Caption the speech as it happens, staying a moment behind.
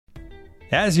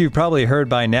As you've probably heard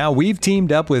by now, we've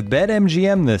teamed up with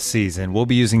BetMGM this season. We'll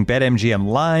be using BetMGM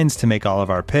lines to make all of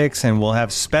our picks, and we'll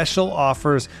have special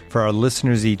offers for our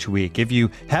listeners each week. If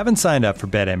you haven't signed up for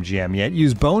BetMGM yet,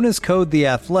 use bonus code The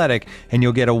Athletic, and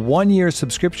you'll get a 1-year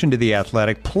subscription to The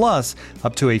Athletic, plus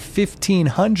up to a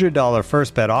 $1,500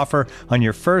 first bet offer on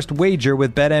your first wager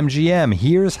with BetMGM.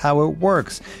 Here's how it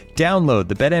works. Download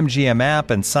the BetMGM app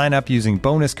and sign up using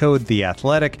bonus code The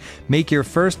Athletic. Make your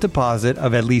first deposit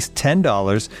of at least $10.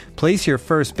 Place your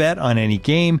first bet on any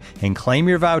game and claim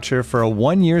your voucher for a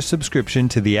 1-year subscription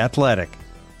to The Athletic.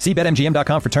 See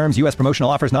BetMGM.com for terms. U.S. promotional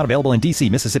offers not available in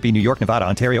D.C., Mississippi, New York, Nevada,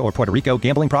 Ontario, or Puerto Rico.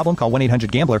 Gambling problem? Call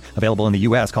 1-800-GAMBLER. Available in the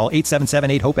U.S. Call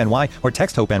 877-8-HOPE-NY or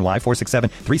text HOPE-NY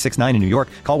 467-369 in New York.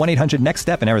 Call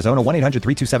 1-800-NEXT-STEP in Arizona.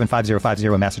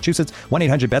 1-800-327-5050 in Massachusetts.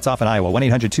 1-800-BETS-OFF in Iowa.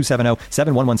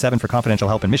 1-800-270-7117 for confidential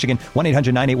help in Michigan.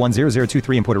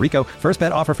 1-800-981-0023 in Puerto Rico. First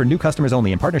bet offer for new customers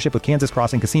only in partnership with Kansas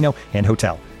Crossing Casino and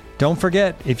Hotel. Don't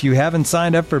forget, if you haven't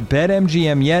signed up for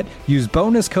BetMGM yet, use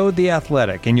bonus code The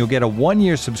Athletic, and you'll get a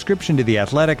 1-year subscription to The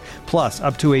Athletic, plus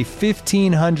up to a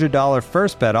 $1,500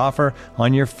 first bet offer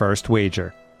on your first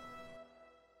wager.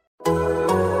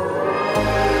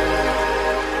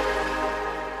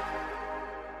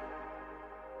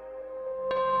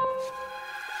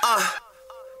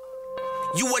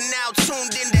 You are now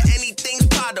tuned into Anything's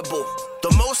Potable,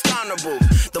 the most honorable,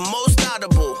 the most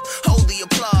audible. Hold the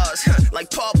applause, like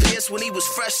Paul Pierce when he was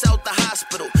fresh out the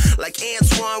hospital, like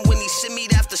Antoine when he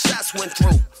shimmied after shots went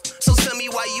through. So tell me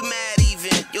why you mad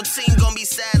even? Your team gonna be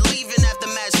sad leaving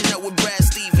after matching up with Brad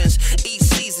Stevens. Each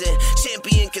season,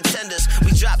 champion contenders.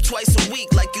 We drop twice a week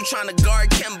like you trying to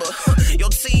guard Kemba. Your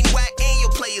team whack and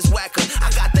your players whacker. I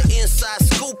got the inside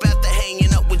scoop after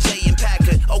hanging up with Jay and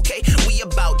Packard. Okay, we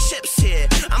about chips here.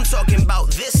 I'm talking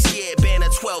about this year, banner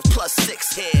 12 plus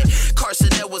 6 here.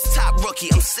 Carson Edwards top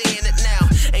rookie, I'm saying it now.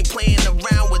 Ain't playing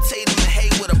around with Tatum and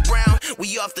Haywood or Brown.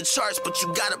 We off the charts, but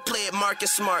you gotta play it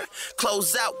Marcus Smart.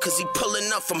 Close out, cause he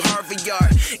pulling up from Harvard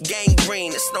Yard. Gang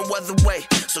green, it's no other way.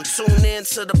 So tune in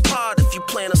to the pod if you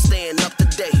plan on staying up to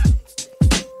date.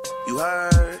 You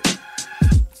heard?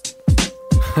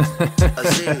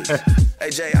 Aziz. Hey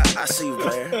Jay, I see you,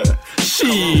 player.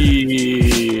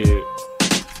 Shit.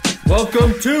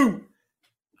 Welcome to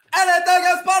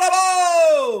Anything's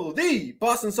Potable, the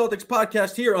Boston Celtics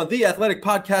podcast here on the Athletic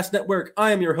Podcast Network.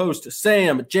 I am your host,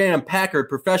 Sam Jam Packard,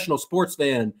 professional sports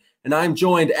fan, and I'm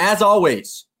joined, as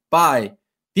always, by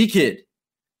the kid,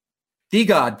 the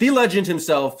god, the legend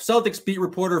himself, Celtics beat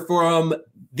reporter from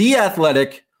The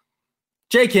Athletic,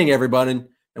 Jay King, everybody.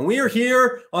 And we are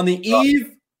here on the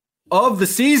eve of the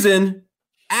season.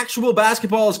 Actual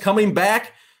basketball is coming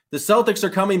back. The Celtics are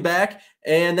coming back.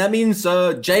 And that means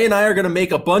Jay and I are going to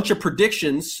make a bunch of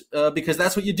predictions because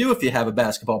that's what you do if you have a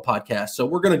basketball podcast. So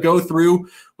we're going to go through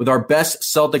with our best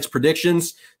Celtics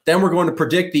predictions. Then we're going to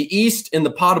predict the East in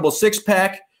the Potable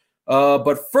six-pack.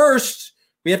 But first,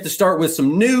 we have to start with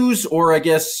some news, or I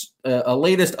guess a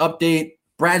latest update.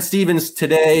 Brad Stevens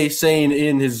today saying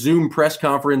in his Zoom press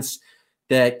conference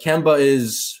that Kemba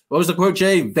is, what was the quote,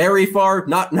 Jay? Very far,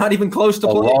 not even close to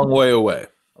playing. A long way away.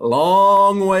 A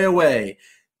long way away.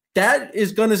 That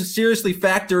is going to seriously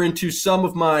factor into some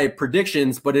of my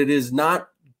predictions, but it is not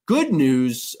good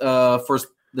news for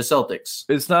the Celtics.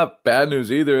 It's not bad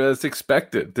news either. That's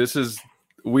expected.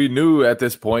 We knew at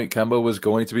this point Kemba was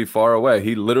going to be far away.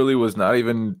 He literally was not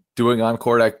even doing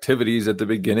on-court activities at the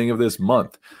beginning of this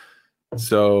month.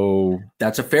 So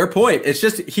that's a fair point. It's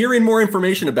just hearing more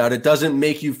information about it doesn't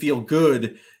make you feel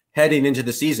good heading into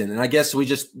the season. And I guess we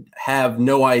just have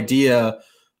no idea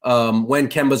when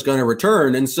Kemba's going to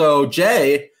return. And so,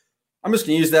 Jay, I'm just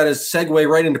going to use that as segue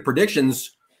right into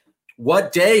predictions.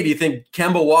 What day do you think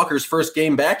Kemba Walker's first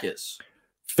game back is?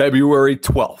 February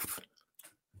 12th.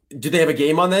 Do they have a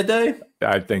game on that day?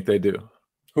 I think they do.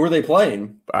 Who are they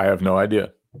playing? I have no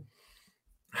idea.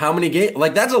 How many games?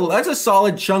 Like that's a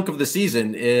solid chunk of the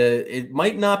season. It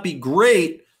might not be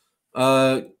great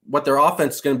what their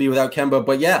offense is going to be without Kemba,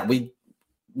 but yeah, we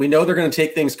know they're going to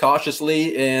take things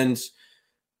cautiously, and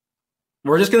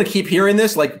we're just going to keep hearing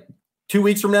this. Like 2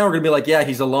 weeks from now, we're going to be like, yeah,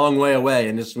 he's a long way away,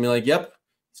 and it's going to be like, yep,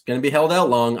 it's going to be held out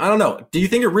long. I don't know. Do you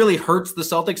think it really hurts the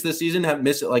Celtics this season having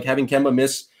Kemba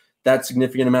miss that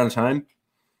significant amount of time?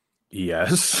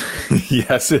 Yes.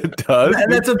 Yes, it does.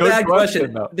 And that's a bad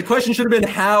question. The question should have been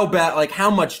how bad, like how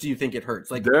much do you think it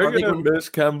hurts? Like they're going to miss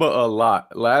Kemba a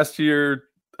lot. Last year,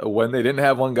 when they didn't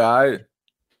have one guy,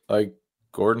 like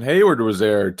Gordon Hayward was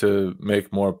there to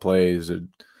make more plays.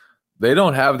 They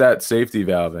don't have that safety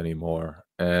valve anymore.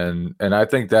 And I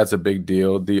think that's a big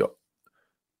deal.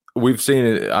 We've seen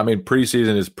it. I mean,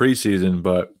 preseason is preseason,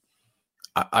 but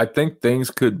I think things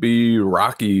could be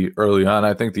rocky early on.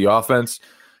 I think the offense,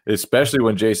 especially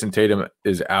when Jason Tatum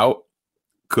is out,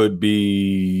 could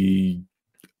be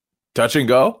touch and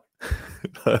go.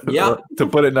 Yeah, to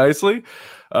put it nicely.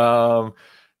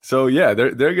 So yeah,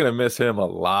 they're going to miss him a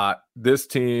lot. This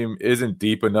team isn't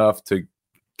deep enough to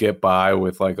get by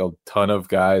with like a ton of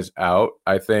guys out.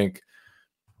 I think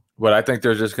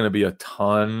there's just going to be a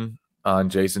ton on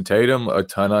Jason Tatum, a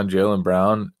ton on Jaylen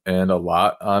Brown, and a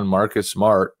lot on Marcus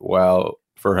Smart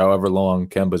for however long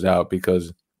Kemba's out,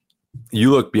 because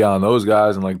you look beyond those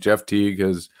guys and like Jeff Teague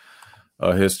has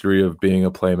a history of being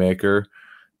a playmaker,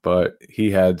 but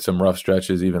he had some rough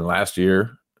stretches even last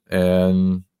year,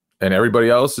 and everybody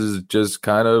else is just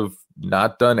kind of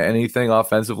not done anything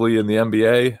offensively in the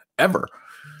NBA ever.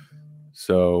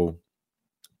 So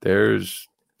there's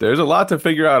a lot to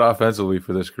figure out offensively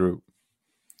for this group.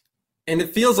 and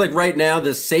it feels like right now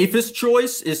the safest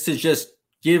choice is to just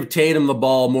give Tatum the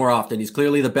ball more often. He's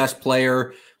clearly the best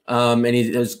player, and he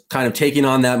is kind of taking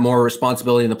on that more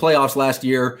responsibility in the playoffs last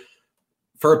year.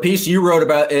 For a piece you wrote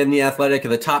about in The Athletic,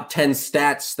 the top 10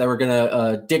 stats that were going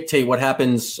to dictate what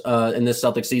happens in this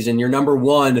Celtics season, your number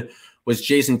one was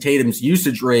Jason Tatum's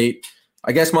usage rate.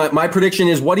 I guess my prediction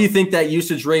is, what do you think that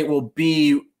usage rate will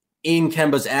be in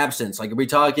Kemba's absence? Like, are we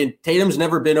talking, Tatum's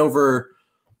never been over,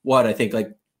 what, I think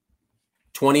like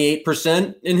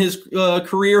 28% in his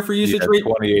career for usage rate?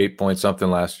 28 point something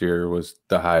last year was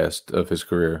the highest of his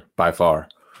career by far.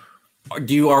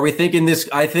 Are we thinking this?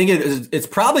 I think it's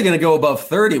probably going to go above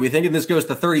 30. We thinking this goes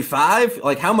to 35?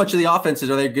 Like, how much of the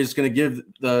offenses are they just going to give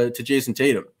to Jason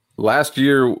Tatum? Last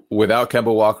year, without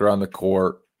Kemba Walker on the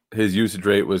court, his usage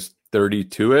rate was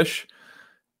 32-ish.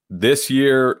 This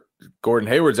year, Gordon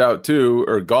Hayward's out too,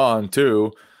 or gone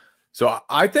too. So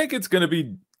I think it's going to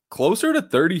be closer to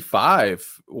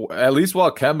 35, at least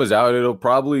while Kemba's out. It'll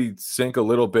probably sink a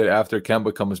little bit after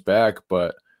Kemba comes back,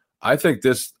 but I think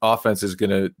this offense is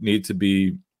going to need to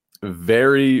be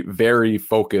very, very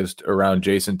focused around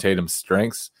Jason Tatum's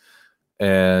strengths.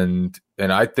 And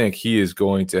I think he is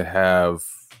going to have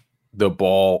the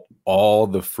ball all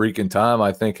the freaking time.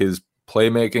 I think his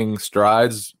playmaking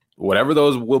strides, whatever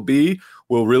those will be,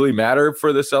 will really matter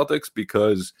for the Celtics,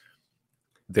 because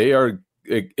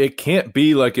it can't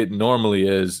be like it normally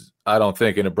is, I don't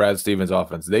think, in a Brad Stevens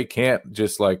offense. They can't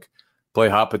just like play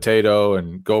hot potato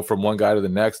and go from one guy to the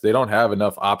next. They don't have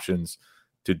enough options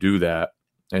to do that.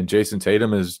 And Jason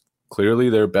Tatum is clearly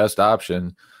their best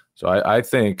option. So I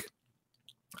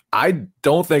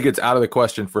don't think it's out of the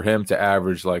question for him to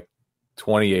average like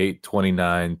 28,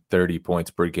 29, 30 points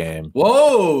per game.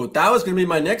 Whoa, that was going to be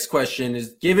my next question,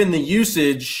 is given the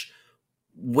usage,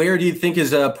 where do you think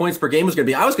his points per game was going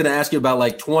to be? I was going to ask you about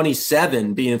like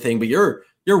 27 being a thing, but you're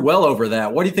well over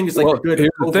that. What do you think is like a good? Here's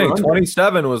the thing: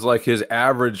 27 was like his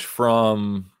average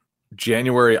from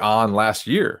January on last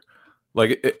year.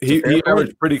 Like he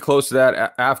averaged pretty close to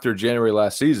that after January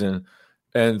last season,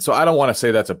 and so I don't want to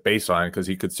say that's a baseline, because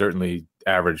he could certainly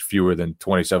average fewer than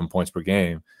 27 points per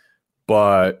game.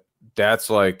 But that's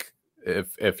like,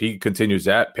 if he continues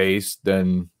that pace,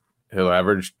 then he'll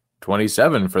average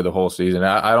 27 for the whole season.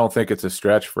 I don't think it's a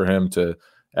stretch for him to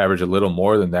average a little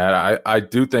more than that. I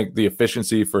do think the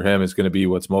efficiency for him is going to be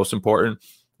what's most important.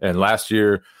 And last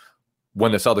year,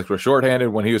 when the Celtics were shorthanded,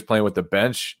 when he was playing with the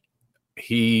bench,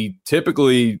 he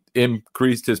typically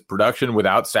increased his production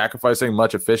without sacrificing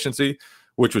much efficiency,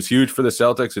 which was huge for the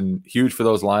Celtics and huge for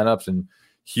those lineups and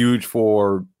huge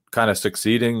for kind of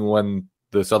succeeding when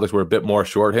the Celtics were a bit more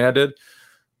shorthanded.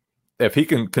 If he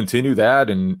can continue that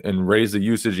and raise the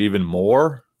usage even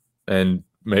more and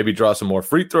maybe draw some more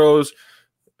free throws,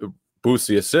 boost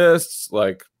the assists,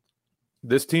 like,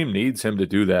 this team needs him to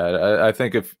do that. I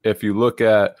think if you look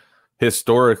at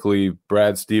historically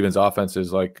Brad Stevens'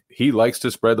 offenses, like, he likes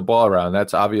to spread the ball around.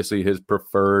 That's obviously his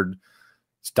preferred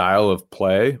style of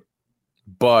play.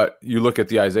 But you look at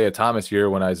the Isaiah Thomas year,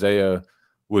 when Isaiah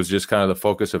was just kind of the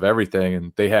focus of everything,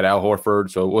 and they had Al Horford,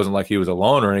 so it wasn't like he was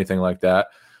alone or anything like that.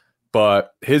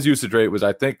 But his usage rate was,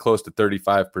 I think, close to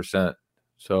 35%.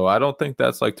 So I don't think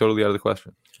that's like totally out of the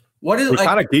question. We're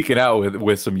kind of geeking out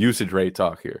with some usage rate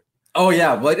talk here. Oh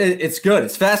yeah, but it's good.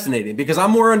 It's fascinating, because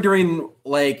I'm wondering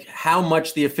like how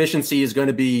much the efficiency is going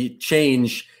to be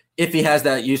changed if he has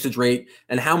that usage rate,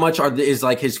 and how much is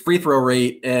like his free throw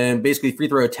rate and basically free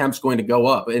throw attempts going to go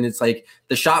up. And it's like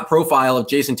the shot profile of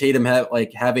Jason Tatum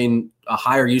having a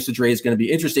higher usage rate is going to be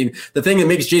interesting. The thing that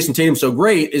makes Jason Tatum so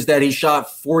great is that he shot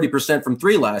 40% from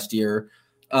three last year.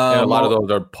 And a lot of those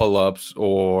are pull-ups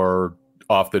or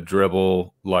off the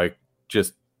dribble, like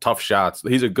just tough shots.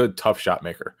 He's a good tough shot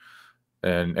maker.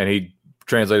 And he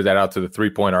translated that out to the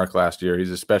 3-point arc last year.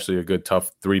 He's especially a good, tough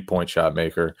 3-point shot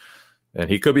maker. And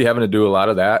he could be having to do a lot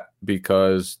of that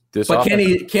because this. But can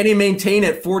he maintain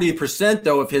at 40%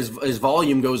 though if his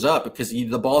volume goes up because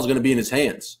the ball's going to be in his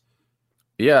hands?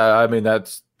 Yeah, I mean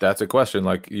that's a question.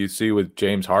 Like you see with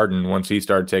James Harden, once he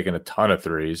started taking a ton of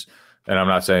threes, and I'm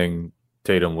not saying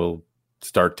Tatum will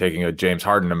start taking a James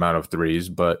Harden amount of threes,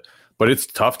 but it's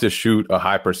tough to shoot a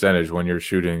high percentage when you're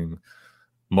shooting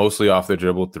mostly off the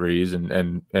dribble threes,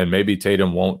 and maybe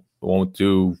Tatum won't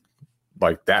do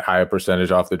like that high a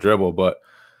percentage off the dribble. But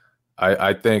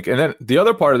I think, and then the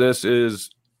other part of this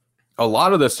is a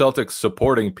lot of the Celtics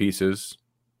supporting pieces,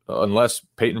 unless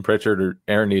Peyton Pritchard or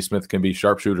Aaron Nesmith can be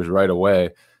sharpshooters right away,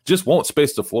 just won't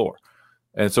space the floor.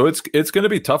 And so it's going to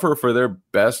be tougher for their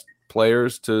best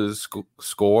players to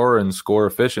score and score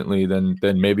efficiently than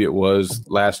maybe it was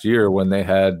last year when they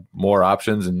had more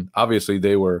options. And obviously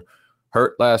they were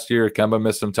hurt last year. Kemba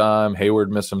missed some time.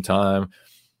 Hayward missed some time.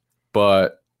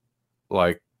 But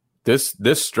like this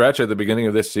stretch at the beginning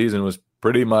of this season was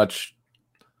pretty much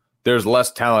there's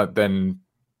less talent than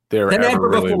there ever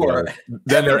really was.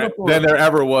 Than there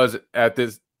ever was at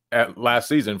last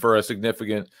season for a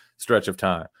significant stretch of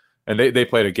time. And they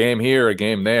played a game here, a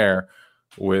game there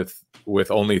with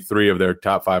only 3 of their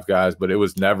top 5 guys, but it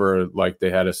was never like they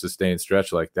had a sustained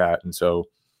stretch like that. And so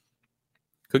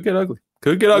could get ugly.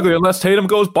 Could get ugly unless Tatum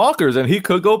goes bonkers, and he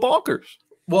could go bonkers.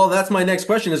 Well, that's my next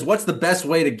question is what's the best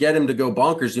way to get him to go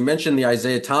bonkers? You mentioned the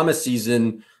Isaiah Thomas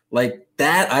season. Like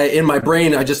that, in my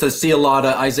brain, I just see a lot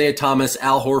of Isaiah Thomas,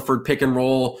 Al Horford pick and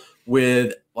roll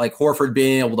with like Horford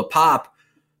being able to pop.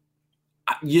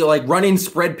 You like running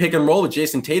spread pick and roll with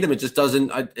Jason Tatum. It just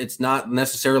doesn't. It's not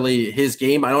necessarily his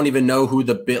game. I don't even know who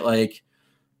the bit like.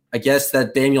 I guess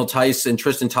that Daniel Tice and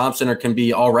Tristan Thompson can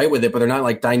be all right with it, but they're not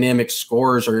like dynamic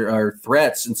scorers or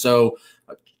threats. And so,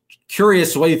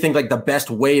 curious what you think like the best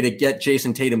way to get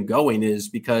Jason Tatum going is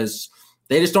because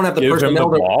they just don't have the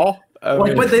personnel.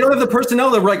 But they don't have the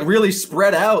personnel to like really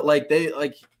spread out. Like they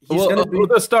like.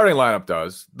 The starting lineup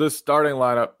does. The starting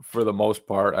lineup, for the most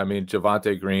part, I mean,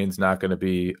 Javonte Green's not going to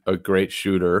be a great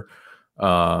shooter,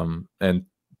 but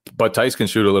Tice can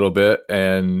shoot a little bit,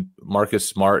 and Marcus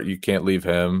Smart, you can't leave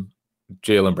him.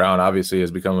 Jaylen Brown obviously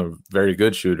has become a very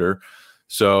good shooter,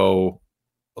 so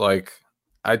like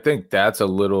I think that's a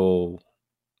little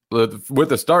with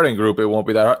the starting group, it won't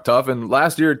be that tough. And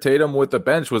last year, Tatum with the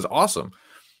bench was awesome.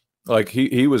 Like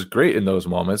he was great in those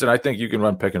moments, and I think you can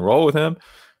run pick and roll with him.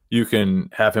 You can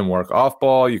have him work off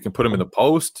ball. You can put him in the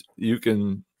post. You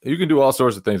can do all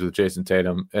sorts of things with Jason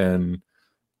Tatum, and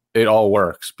it all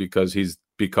works because he's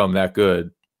become that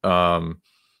good.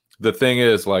 The thing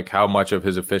is, like, how much of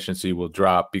his efficiency will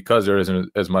drop because there isn't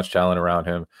as much talent around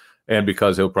him, and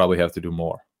because he'll probably have to do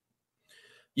more.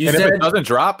 If it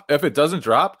doesn't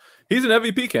drop, he's an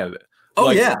MVP candidate. Oh,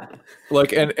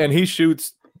 and he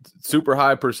shoots super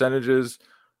high percentages.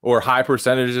 Or high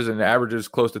percentages and averages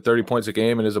close to 30 points a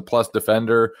game and is a plus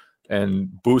defender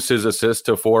and boosts his assists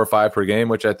to 4 or 5 per game,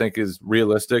 which I think is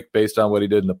realistic based on what he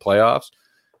did in the playoffs,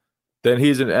 then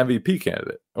he's an MVP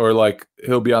candidate or like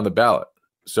he'll be on the ballot.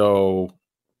 So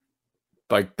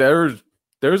like there's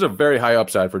a very high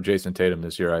upside for Jason Tatum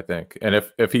this year, I think. And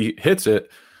if he hits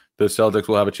it, the Celtics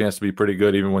will have a chance to be pretty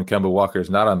good even when Kemba Walker is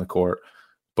not on the court.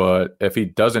 But if he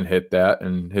doesn't hit that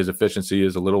and his efficiency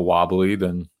is a little wobbly,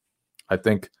 then I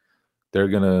think there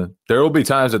will be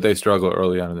times that they struggle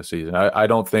early on in the season. I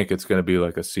don't think it's going to be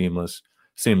like a seamless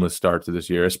start to this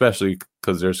year, especially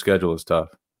because their schedule is tough.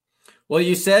 Well,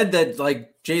 you said that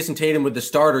like Jason Tatum with the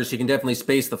starters, he can definitely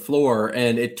space the floor.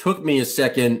 And it took me a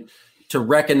second to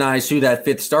recognize who that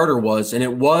 5th starter was. And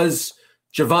it was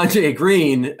Javonte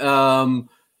Green.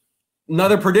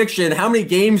 Another prediction. How many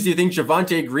games do you think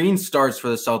Javonte Green starts for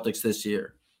the Celtics this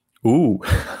year? Ooh,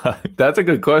 that's a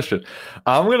good question.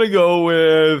 I'm going to go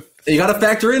with... You got to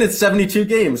factor in it's 72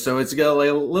 games, so it's got like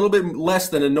a little bit less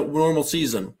than a normal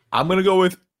season. I'm going to go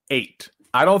with 8.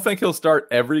 I don't think he'll start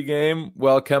every game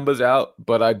while Kemba's out,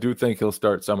 but I do think he'll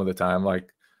start some of the time.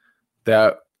 Like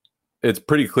that, it's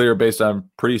pretty clear based on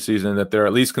preseason that they're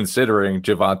at least considering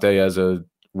Javonte as a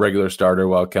regular starter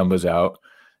while Kemba's out.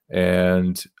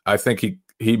 And I think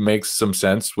he makes some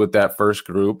sense with that first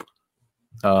group.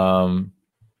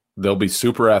 They'll be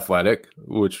super athletic,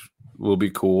 which will be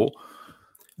cool.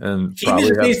 And he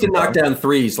just needs to knock down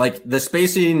threes. Like the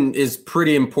spacing is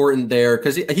pretty important there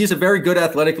because he's a very good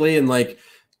athletically and like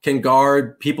can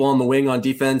guard people on the wing on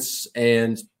defense.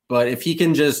 But if he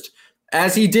can just,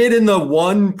 as he did in the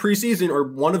one of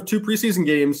 2 preseason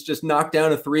games, just knock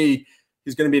down a 3,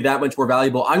 he's going to be that much more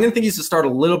valuable. I'm going to think he's to start a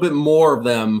little bit more of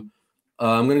them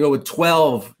I'm going to go with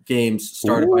 12 games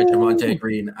started by Javonte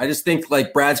Green. I just think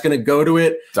like Brad's going to go to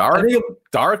it.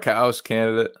 Dark house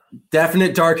candidate.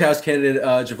 Definite dark house candidate,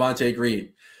 Javonte Green.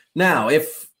 Now,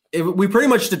 if we pretty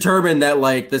much determined that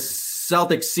like the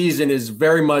Celtics season is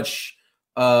very much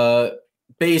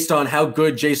based on how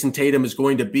good Jason Tatum is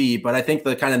going to be, but I think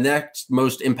the kind of next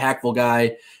most impactful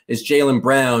guy is Jaylen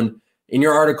Brown. In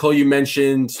your article, you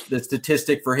mentioned the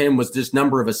statistic for him was this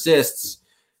number of assists.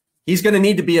 He's going to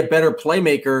need to be a better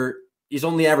playmaker. He's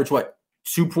only averaged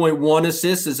 2.1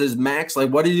 assists is his max.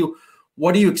 Like, what do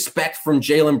you expect from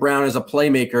Jaylen Brown as a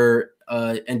playmaker?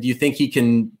 And do you think he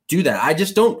can do that? I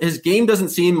just don't. His game doesn't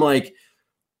seem like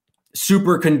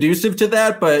super conducive to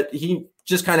that, but he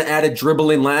just kind of added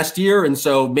dribbling last year, and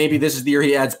so maybe this is the year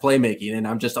he adds playmaking, and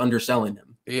I'm just underselling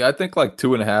him. Yeah, I think like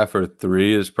 2.5 or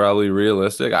 3 is probably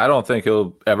realistic. I don't think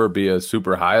he'll ever be a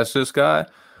super high assist guy,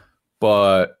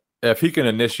 but if he can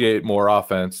initiate more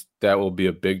offense, that will be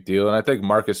a big deal. And I think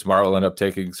Marcus Smart will end up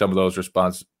taking some of those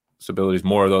responsibilities,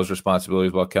 more of those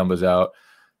responsibilities while Kemba's out.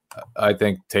 I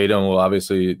think Tatum will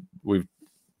obviously, we've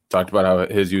talked about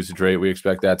how his usage rate, we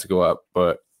expect that to go up.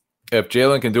 But if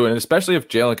Jaylen can do it, and especially if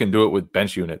Jaylen can do it with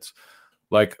bench units,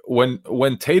 like when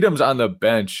Tatum's on the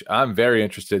bench, I'm very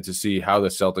interested to see how the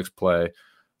Celtics play.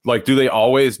 Like, do they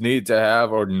always need to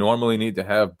have or normally need to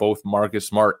have both Marcus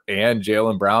Smart and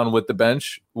Jaylen Brown with the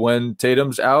bench when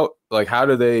Tatum's out? Like, how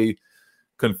do they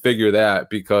configure that?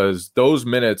 Because those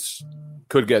minutes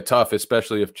could get tough,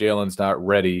 especially if Jaylen's not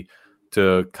ready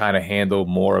to kind of handle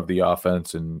more of the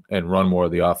offense and run more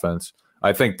of the offense.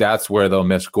 I think that's where they'll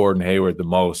miss Gordon Hayward the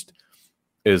most,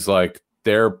 is like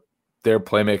their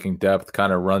playmaking depth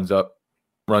kind of runs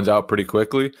out pretty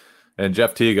quickly. And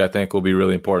Jeff Teague, I think, will be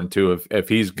really important too. If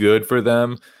he's good for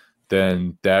them,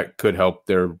 then that could help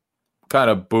their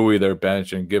kind of buoy their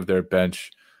bench and give their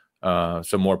bench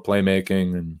some more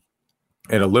playmaking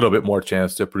and a little bit more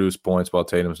chance to produce points while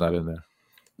Tatum's not in there.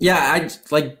 Yeah, I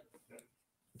like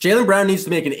Jaylen Brown needs to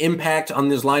make an impact on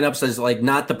these lineups as like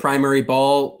not the primary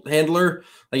ball handler.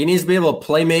 Like he needs to be able to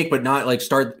play make, but not like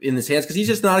start in his hands, because he's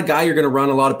just not a guy you're going to run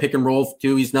a lot of pick and roll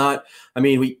to. He's not. I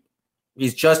mean,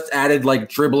 he's just added like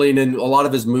dribbling and a lot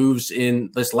of his moves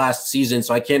in this last season.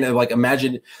 So I can't like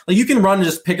imagine like you can run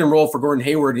just pick and roll for Gordon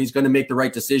Hayward and he's going to make the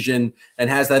right decision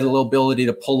and has that little ability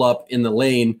to pull up in the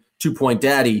lane, 2-point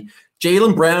daddy.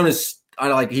 Jaylen Brown is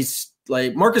he's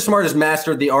like Marcus Smart has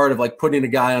mastered the art of like putting a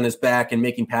guy on his back and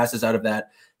making passes out of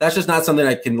that. That's just not something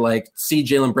I can like see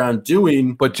Jaylen Brown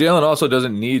doing. But Jaylen also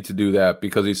doesn't need to do that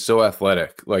because he's so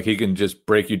athletic. Like he can just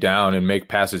break you down and make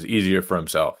passes easier for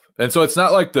himself. And so it's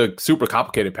not like the super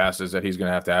complicated passes that he's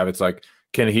going to have. It's like,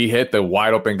 can he hit the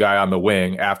wide open guy on the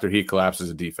wing after he collapses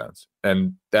a defense?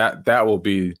 And that will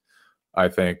be, I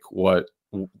think, what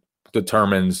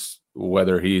determines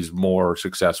whether he's more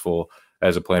successful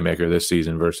as a playmaker this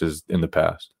season versus in the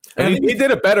past. And he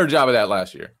did a better job of that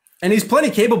last year. And he's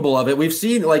plenty capable of it. We've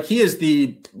seen like he is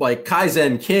the like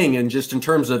Kaizen king, and just in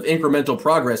terms of incremental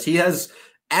progress, he has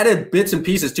added bits and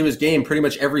pieces to his game pretty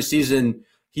much every season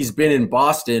he's been in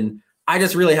Boston. I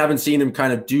just really haven't seen him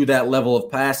kind of do that level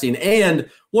of passing. And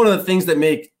one of the things that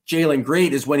make Jaylen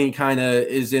great is when he kind of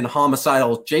is in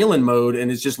homicidal Jaylen mode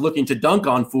and is just looking to dunk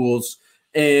on fools.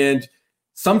 And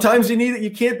sometimes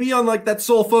you can't be on like that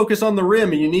sole focus on the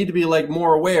rim, and you need to be like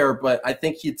more aware. But I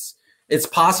think it's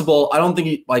possible. I don't think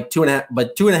he like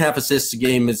 2.5 assists a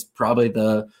game is probably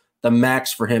the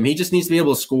max for him. He just needs to be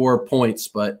able to score points,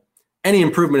 but any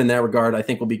improvement in that regard, I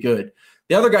think will be good.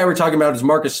 The other guy we're talking about is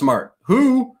Marcus Smart,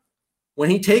 who, when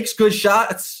he takes good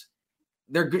shots,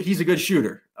 he's a good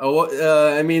shooter.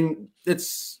 I mean,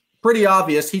 it's pretty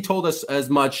obvious. He told us as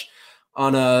much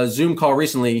on a Zoom call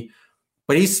recently,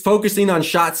 but he's focusing on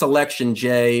shot selection,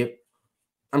 Jay.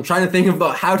 I'm trying to think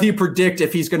about how do you predict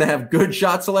if he's going to have good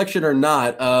shot selection or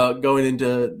not going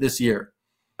into this year?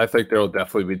 I think there will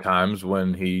definitely be times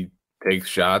when he takes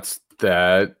shots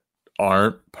that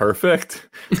aren't perfect.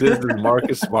 This is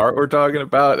Marcus Smart we're talking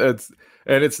about. It's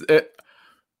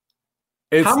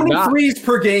how many threes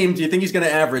per game do you think he's going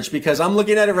to average? Because I'm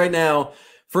looking at it right now.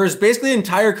 For his basically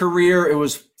entire career, it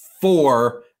was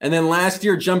 4, and then last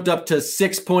year jumped up to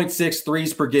 6.6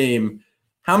 threes per game.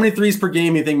 How many threes per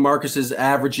game do you think Marcus is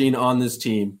averaging on this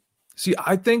team? See,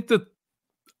 I think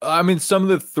some of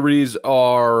the threes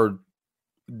are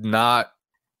not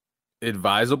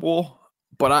advisable,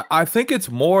 but I think it's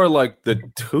more like the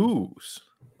twos.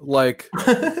 Like,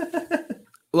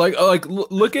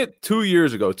 look at 2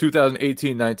 years ago,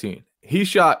 2018-19. He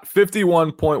shot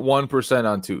 51.1%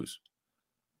 on twos.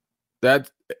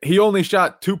 That he only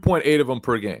shot 2.8 of them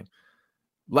per game.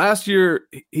 Last year,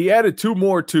 he added 2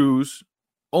 more twos,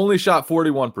 only shot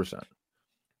 41%.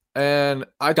 And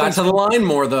I got to the line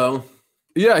more though.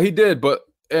 Yeah, he did, but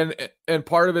and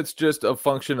part of it's just a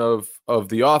function of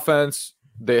the offense.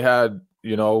 They had,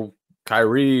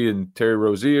 Kyrie and Terry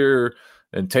Rozier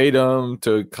and Tatum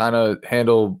to kind of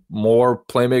handle more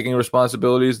playmaking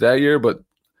responsibilities that year, but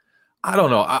I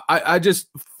don't know. I just,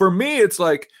 for me, it's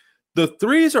like the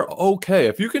threes are okay.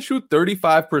 If you can shoot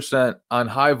 35% on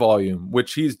high volume,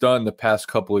 which he's done the past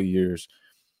couple of years,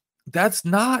 that's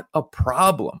not a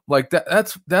problem. Like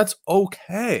that's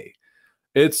okay.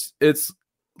 It's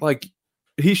like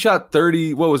he shot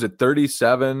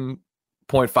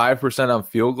 37.5% on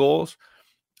field goals.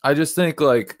 I just think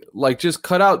like just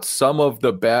cut out some of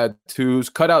the bad twos,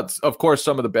 cut out, of course,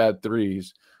 some of the bad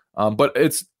threes. But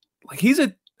it's like he's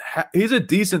a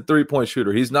decent 3-point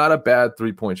shooter. He's not a bad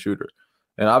 3-point shooter.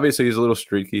 And obviously he's a little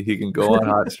streaky. He can go on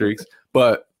hot streaks,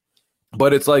 but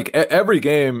it's like every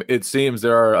game, it seems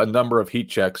there are a number of heat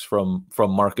checks from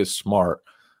Marcus Smart,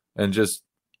 and just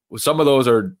some of those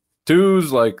are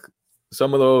twos, like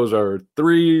some of those are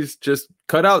threes. Just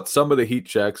cut out some of the heat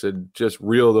checks and just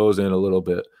reel those in a little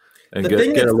bit and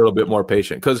get a little bit more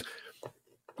patient. Because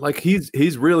like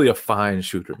he's really a fine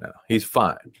shooter now. He's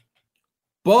fine.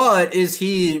 But is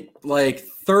he like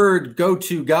third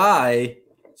go-to guy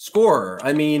scorer?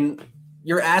 I mean,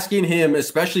 you're asking him,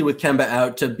 especially with Kemba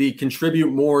out, to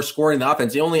contribute more scoring the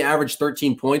offense. He only averaged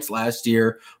 13 points last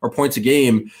year, or points a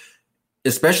game.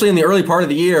 Especially in the early part of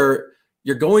the year,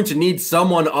 you're going to need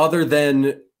someone other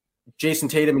than Jason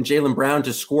Tatum and Jaylen Brown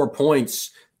to score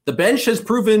points. The bench has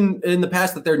proven in the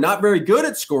past that they're not very good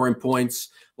at scoring points.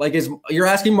 Like, you're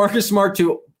asking Marcus Smart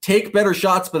to take better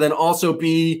shots, but then also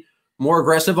be more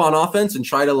aggressive on offense and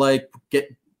try to like get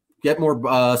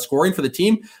more scoring for the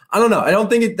team. I don't know. I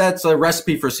don't think that's a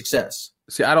recipe for success.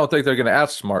 See, I don't think they're going to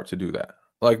ask Smart to do that.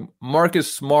 Like,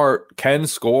 Marcus Smart can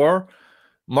score.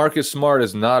 Marcus Smart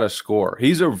is not a scorer.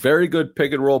 He's a very good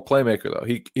pick and roll playmaker, though.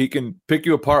 He can pick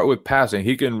you apart with passing.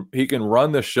 He can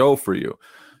run the show for you,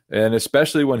 and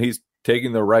especially when he's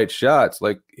taking the right shots,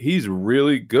 like he's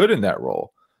really good in that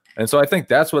role. And so I think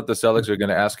that's what the Celtics are going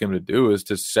to ask him to do, is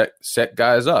to set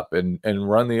guys up and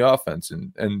run the offense.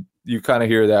 And you kind of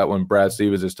hear that when Brad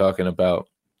Stevens is talking about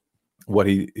what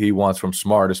he wants from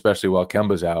Smart, especially while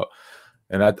Kemba's out.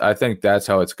 And I think that's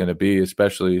how it's going to be,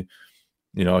 especially,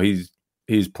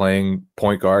 he's playing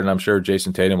point guard, and I'm sure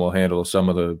Jason Tatum will handle some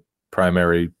of the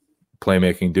primary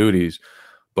playmaking duties,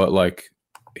 but like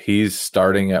he's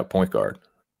starting at point guard,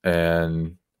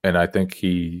 and I think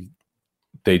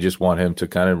they just want him to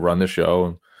kind of run the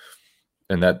show,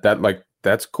 and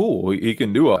that's cool. He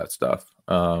can do all that stuff.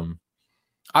 From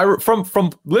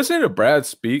listening to Brad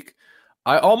speak,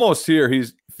 I almost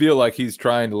feel like he's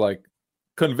trying to like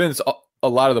convince a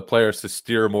lot of the players to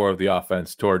steer more of the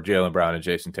offense toward Jaylen Brown and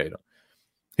Jason Tatum.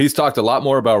 He's talked a lot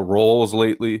more about roles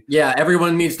lately. Yeah,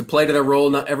 everyone needs to play to their role.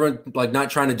 Not everyone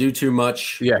not trying to do too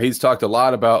much. Yeah, he's talked a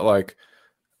lot about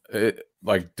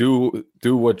do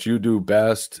what you do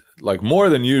best. Like, more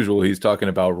than usual, he's talking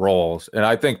about roles, and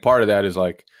I think part of that is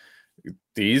like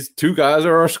these two guys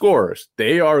are our scorers.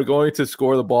 They are going to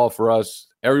score the ball for us.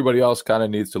 Everybody else kind of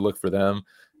needs to look for them,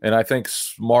 and I think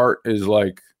Smart is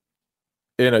like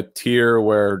in a tier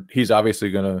where he's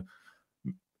obviously going to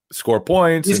score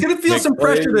points. He's going to feel some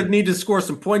pressure to need to score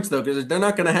some points, though, because they're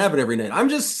not going to have it every night. I'm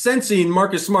just sensing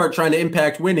Marcus Smart trying to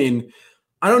impact winning.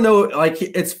 I don't know. Like,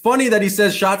 it's funny that he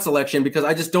says shot selection, because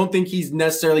I just don't think he's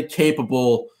necessarily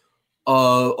capable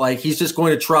of, like, he's just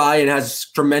going to try and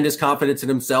has tremendous confidence in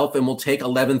himself and will take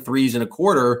 11 threes in a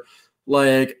quarter.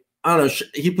 Like, I don't know.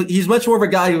 He's much more of a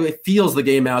guy who feels the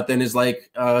game out than is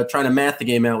like trying to math the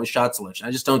game out with shot selection.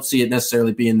 I just don't see it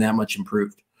necessarily being that much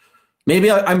improved.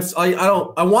 Maybe I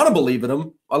want to believe in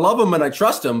him. I love him and I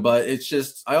trust him, but it's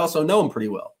just, I also know him pretty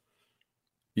well.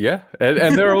 Yeah.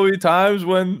 And there will be times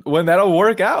when that'll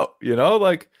work out,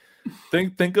 like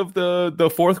think of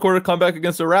the fourth quarter comeback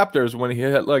against the Raptors when he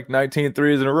hit like 19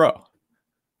 threes in a row.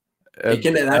 That's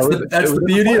the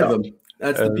beauty of him.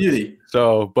 That's the beauty.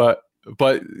 So, but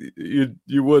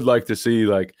you would like to see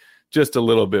like just a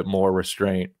little bit more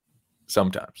restraint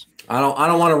sometimes. I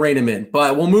don't want to rein him in,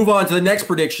 but we'll move on to the next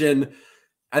prediction.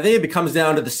 I think it comes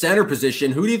down to the center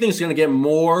position. Who do you think is going to get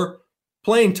more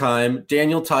playing time,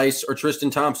 Daniel Theis or Tristan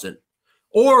Thompson?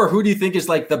 Or who do you think is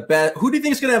like the best? Who do you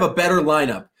think is going to have a better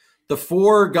lineup? The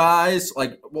four guys,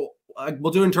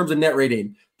 we'll do in terms of net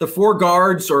rating. The four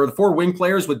guards or the four wing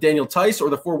players with Daniel Theis, or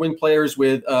the four wing players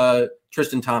with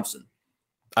Tristan Thompson?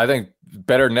 I think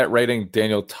better net rating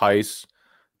Daniel Theis,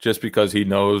 just because he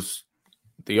knows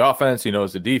the offense, he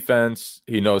knows the defense,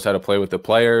 he knows how to play with the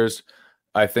players.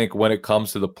 I think when it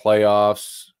comes to the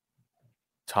playoffs,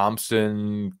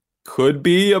 Thompson could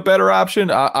be a better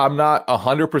option. I'm not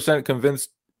 100% convinced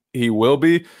he will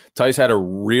be. Tice had a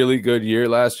really good year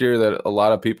last year that a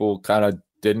lot of people kind of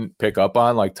didn't pick up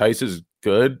on. Like, Tice is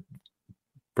good,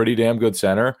 pretty damn good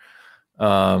center. They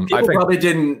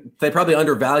probably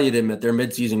undervalued him at their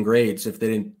midseason grades if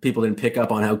people didn't pick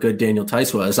up on how good Daniel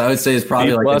Tice was. I would say it's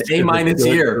probably like an A-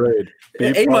 year.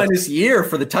 A- year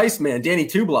for the Tice man, Danny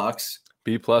 2 blocks.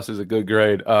 B+ is a good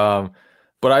grade.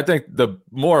 But I think the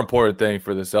more important thing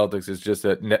for the Celtics is just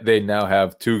that they now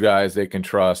have two guys they can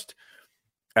trust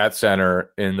at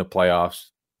center in the playoffs.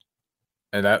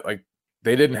 And that, like,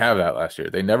 they didn't have that last year.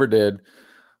 They never did.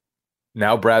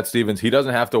 Now Brad Stevens, he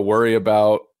doesn't have to worry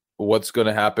about what's going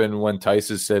to happen when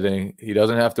Tice is sitting. He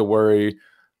doesn't have to worry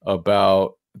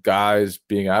about guys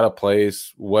being out of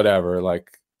place, whatever.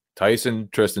 Like, Tice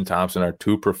and Tristan Thompson are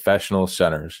two professional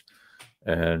centers.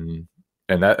 And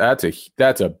that's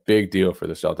a big deal for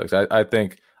the Celtics. I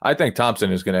think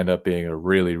Thompson is going to end up being a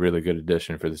really, really good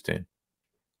addition for this team.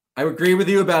 I agree with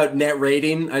you about net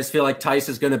rating. I just feel like Tice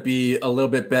is going to be a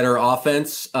little bit better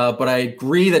offense, but I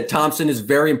agree that Thompson is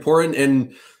very important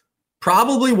and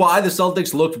probably why the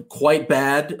Celtics looked quite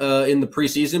bad in the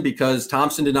preseason, because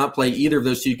Thompson did not play either of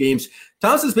those two games.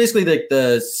 Thompson's basically like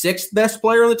the sixth best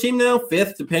player on the team now,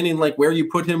 fifth, depending like where you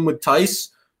put him with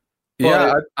Tice.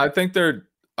 Yeah, I think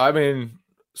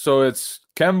so it's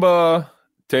Kemba,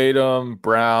 Tatum,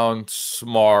 Brown,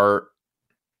 Smart,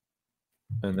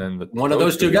 and then one of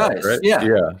those two guys, right?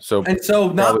 Yeah. So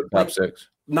not top six.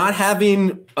 Not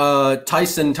having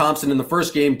Tyson Thompson in the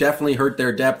first game definitely hurt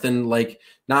their depth, and like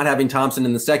not having Thompson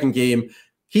in the second game,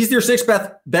 he's their sixth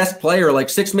best player. Like,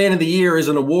 sixth man of the year is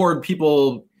an award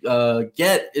people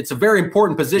get. It's a very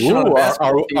important position on a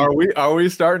basketball team. Are we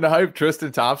starting to hype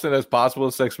Tristan Thompson as possible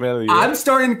sixth man of the year? I'm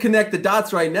starting to connect the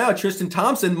dots right now. Tristan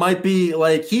Thompson might be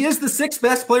like, he is the sixth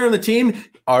best player on the team.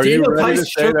 Are you ready to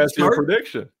say that's your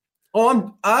prediction?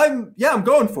 Oh, I'm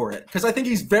going for it, because I think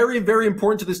he's very, very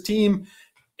important to this team,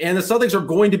 and the Celtics are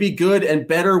going to be good and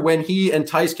better when he and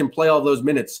Tice can play all those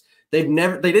minutes. They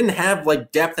didn't have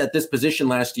like depth at this position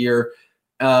last year,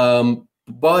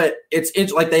 but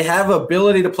it's like they have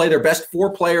ability to play their best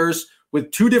four players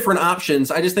with two different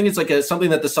options. I just think it's like something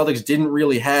that the Celtics didn't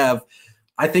really have.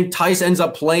 I think Tice ends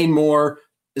up playing more,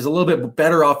 is a little bit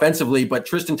better offensively, but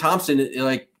Tristan Thompson,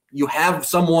 like, you have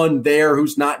someone there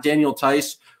who's not Daniel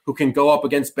Tice who can go up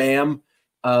against Bam,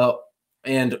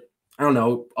 and I don't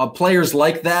know, players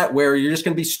like that where you're just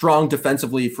going to be strong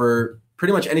defensively for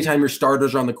pretty much anytime your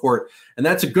starters are on the court, and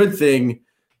that's a good thing.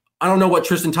 I don't know what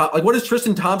what does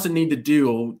Tristan Thompson need to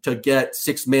do to get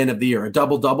sixth man of the year? A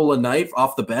double-double a night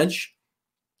off the bench?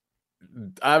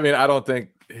 I mean, I don't think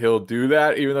he'll do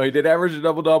that, even though he did average a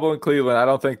double-double in Cleveland. I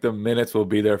don't think the minutes will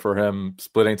be there for him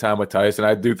splitting time with Tyson.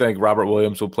 I do think Robert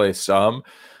Williams will play some,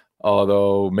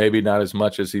 although maybe not as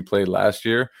much as he played last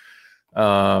year.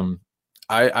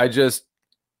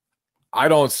 I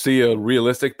don't see a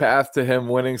realistic path to him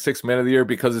winning sixth man of the year,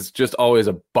 because it's just always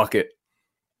a bucket.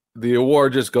 The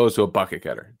award just goes to a bucket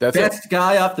getter. That's best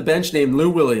guy off the bench named Lou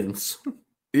Williams.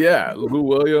 Yeah, Lou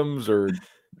Williams or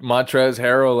Montrezl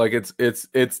Harrell. Like,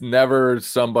 it's never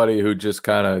somebody who just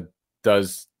kind of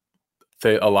does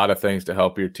a lot of things to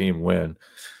help your team win.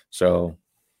 So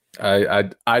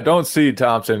I don't see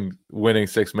Thompson winning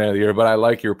sixth man of the year, but I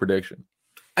like your prediction.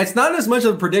 It's not as much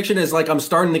of a prediction as like I'm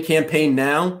starting the campaign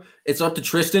now. It's up to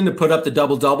Tristan to put up the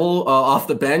double-double off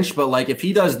the bench. But like, if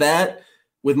he does that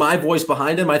with my voice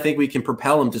behind him, I think we can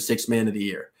propel him to sixth man of the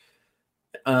year.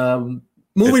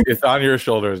 It's on your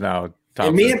shoulders now,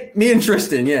 Thompson. Me and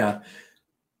Tristan, yeah.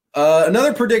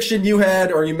 Another prediction you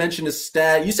had, or you mentioned a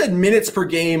stat. You said minutes per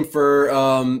game for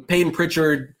Peyton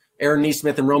Pritchard, Aaron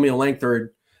Nesmith, and Romeo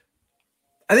Langford.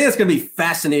 I think that's going to be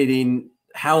fascinating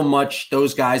how much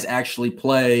those guys actually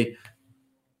play.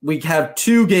 We have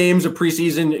 2 games of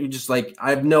preseason. Just like,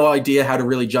 I have no idea how to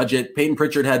really judge it. Peyton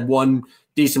Pritchard had one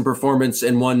decent performance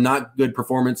and one not good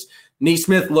performance.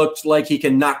 Nesmith looked like he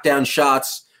can knock down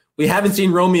shots. We haven't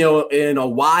seen Romeo in a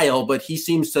while, but he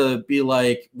seems to be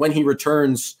like, when he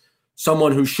returns,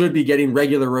 someone who should be getting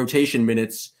regular rotation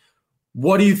minutes.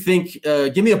 What do you think?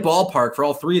 Give me a ballpark for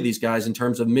all 3 of these guys in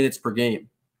terms of minutes per game.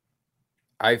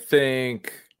 I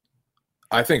think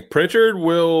Pritchard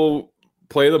will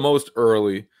play the most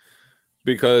early,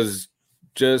 because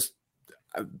just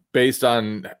based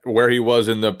on where he was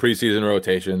in the preseason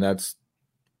rotation,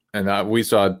 we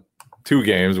saw 2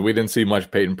 games. We didn't see much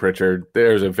Peyton Pritchard.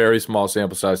 There's a very small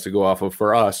sample size to go off of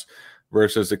for us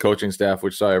versus the coaching staff,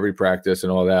 which saw every practice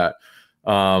and all that.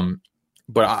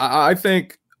 But I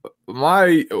think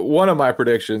one of my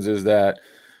predictions is that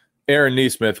Aaron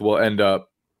Nesmith will end up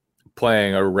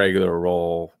playing a regular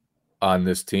role on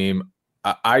this team.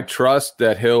 I trust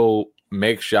that he'll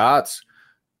make shots.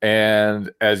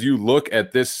 And as you look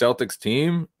at this Celtics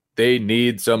team, they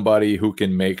need somebody who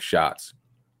can make shots.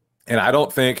 And I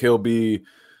don't think he'll be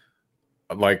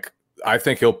like, I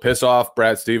think he'll piss off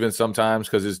Brad Stevens sometimes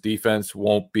because his defense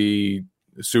won't be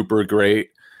super great.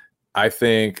 I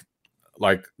think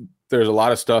like there's a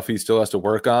lot of stuff he still has to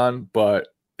work on, but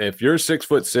if you're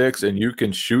 6'6" and you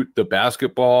can shoot the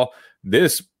basketball,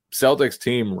 this Celtics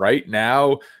team right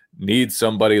now needs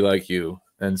somebody like you.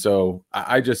 And so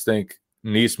I just think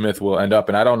Nesmith will end up,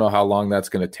 and I don't know how long that's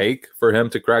going to take for him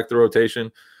to crack the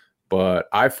rotation, but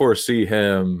I foresee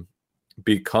him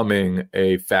becoming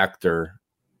a factor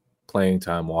playing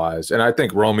time wise. And I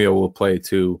think Romeo will play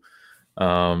too.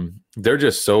 They're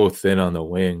just so thin on the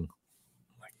wing.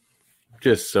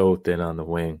 Just so thin on the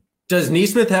wing. Does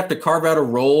Nesmith have to carve out a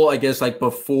role, I guess, like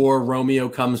before Romeo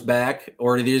comes back?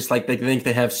 Or do they just like they think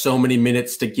they have so many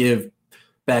minutes to give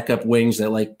backup wings that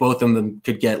like both of them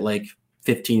could get like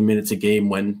 15 minutes a game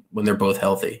when they're both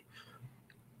healthy?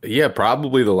 Yeah,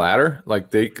 probably the latter.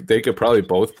 Like they could probably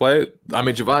both play. I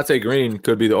mean, Javonte Green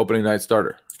could be the opening night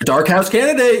starter. Dark house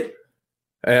candidate.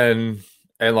 And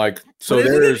like, so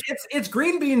it's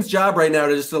Green Bean's job right now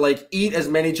to just to like eat as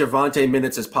many Javonte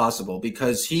minutes as possible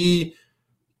because he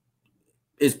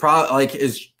is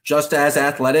is just as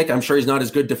athletic. I'm sure he's not as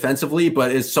good defensively,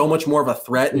 but is so much more of a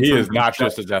threat. He is not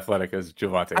just as athletic as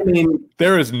Javonte. I mean,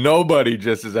 there is nobody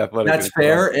just as athletic. That's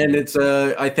fair, and it's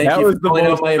I think that was the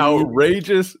most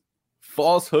outrageous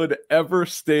falsehood ever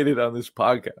stated on this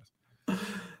podcast.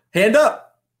 Hand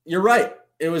up, you're right.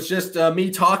 It was just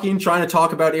me trying to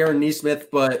talk about Aaron Nesmith,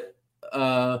 but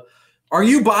are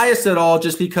you biased at all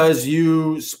just because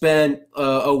you spent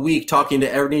a week talking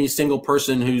to every single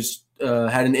person who's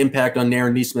had an impact on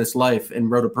Aaron Nesmith's life and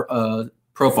wrote a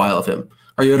profile of him?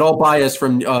 Are you at all biased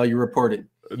from your reporting?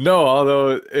 No,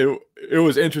 although it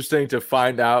was interesting to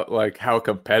find out like how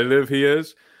competitive he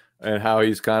is and how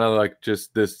he's kind of like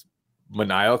just this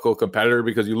maniacal competitor,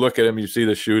 because you look at him, you see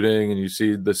the shooting and you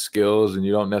see the skills and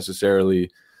you don't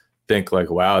necessarily think like,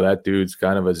 wow, that dude's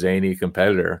kind of a zany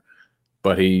competitor,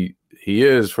 but he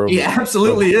is he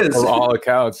absolutely is. For all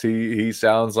accounts, he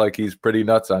sounds like he's pretty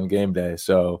nuts on game day.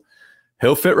 So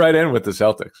he'll fit right in with the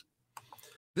Celtics.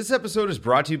 This episode is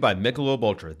brought to you by Michelob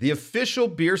Ultra, the official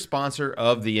beer sponsor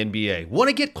of the NBA. Want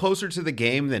to get closer to the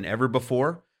game than ever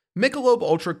before? Michelob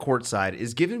Ultra Courtside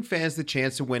is giving fans the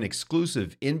chance to win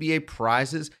exclusive NBA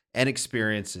prizes and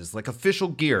experiences like official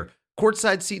gear,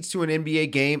 courtside seats to an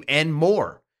NBA game, and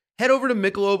more. Head over to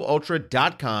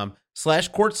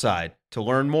MichelobUltra.com/courtside to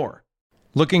learn more.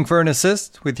 Looking for an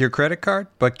assist with your credit card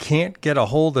but can't get a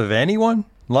hold of anyone?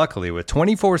 Luckily, with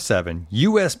 24/7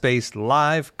 US-based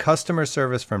live customer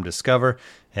service from Discover,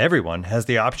 everyone has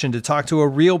the option to talk to a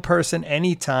real person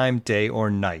anytime, day or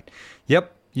night.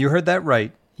 Yep, you heard that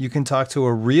right. You can talk to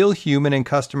a real human in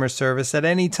customer service at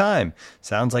any time.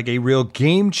 Sounds like a real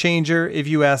game changer if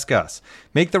you ask us.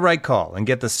 Make the right call and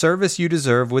get the service you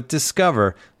deserve with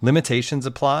Discover. Limitations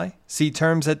apply. See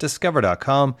terms at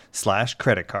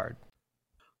discover.com/creditcard.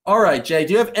 All right, Jay,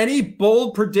 do you have any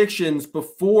bold predictions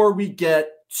before we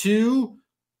get to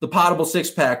the Potable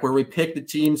Six Pack where we pick the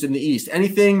teams in the East?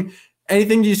 Anything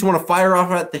you just want to fire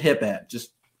off at the hip at?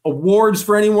 Just awards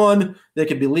for anyone. They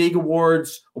could be league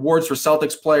awards for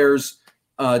Celtics players,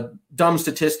 dumb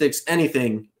statistics,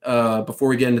 anything before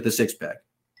we get into the six pack.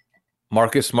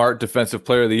 Marcus Smart, Defensive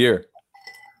Player of the Year.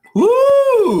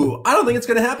 Woo! I don't think it's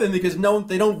going to happen because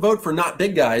they don't vote for not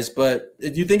big guys. But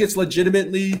do you think it's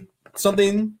legitimately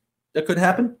something that could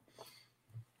happen?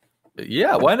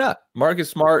 Yeah, why not? Marcus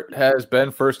Smart has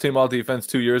been first team all defense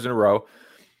 2 years in a row.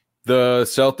 The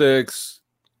Celtics,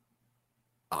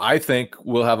 I think,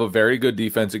 will have a very good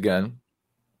defense again.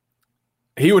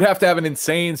 He would have to have an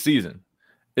insane season.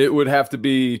 It would have to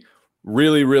be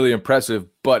really, really impressive,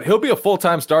 but he'll be a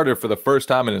full-time starter for the first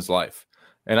time in his life.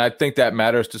 And I think that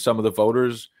matters to some of the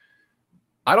voters.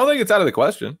 I don't think it's out of the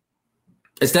question.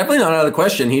 It's definitely not out of the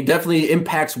question. He definitely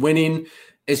impacts winning.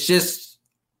 It's just,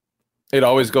 it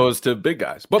always goes to big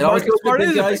guys. But Marcus Smart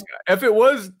is a big guy. If it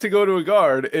was to go to a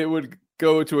guard, it would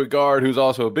go to a guard who's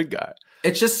also a big guy.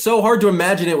 It's just so hard to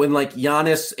imagine it when like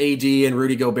Giannis, AD, and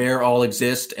Rudy Gobert all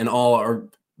exist and all are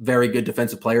very good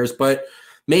defensive players. But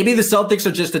maybe the Celtics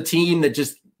are just a team that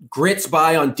just grits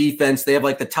by on defense. They have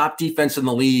like the top defense in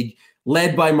the league,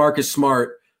 led by Marcus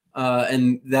Smart,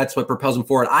 and that's what propels him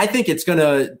forward. I think it's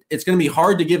gonna be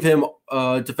hard to give him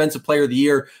Defensive Player of the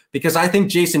Year because I think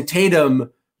Jason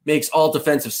Tatum makes all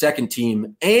defensive second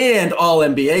team and all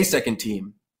NBA second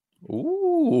team. Ooh.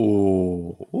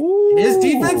 Ooh. His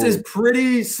defense is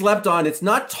pretty slept on. It's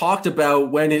not talked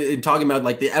about when talking about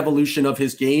like the evolution of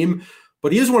his game,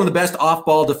 but he is one of the best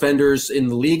off-ball defenders in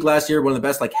the league last year, one of the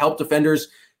best like help defenders.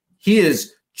 He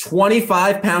is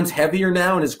 25 pounds heavier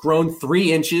now and has grown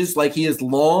 3 inches. Like, he is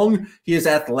long, he is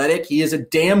athletic, he is a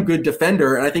damn good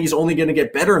defender, and I think he's only going to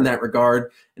get better in that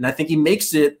regard. And I think he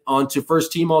makes it onto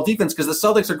first team all defense because the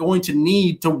Celtics are going to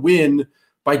need to win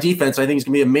by defense. I think he's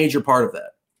going to be a major part of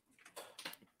that.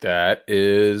 That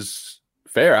is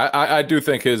fair. I do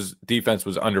think his defense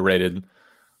was underrated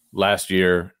last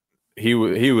year. He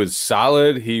was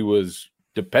solid. He was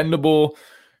dependable.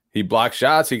 He blocked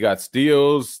shots. He got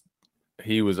steals.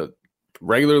 He was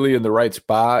regularly in the right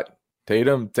spot.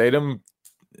 Tatum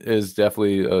is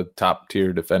definitely a top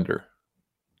tier defender.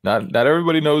 Not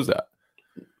everybody knows that.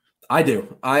 I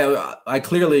do. I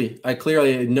clearly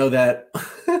know that.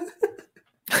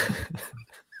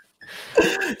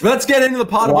 Let's get into the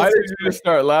pot. Why did you just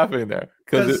start laughing there?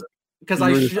 Because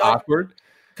awkward.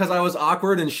 Because I was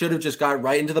awkward and should have just got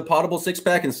right into the potable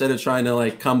 6-pack instead of trying to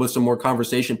like come with some more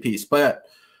conversation piece. But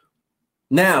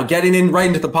now getting in right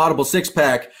into the potable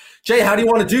 6-pack, Jay, how do you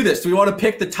want to do this? Do we want to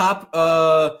pick the top?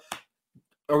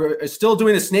 Or still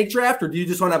doing a snake draft, or do you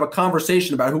just want to have a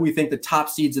conversation about who we think the top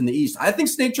seeds in the East? I think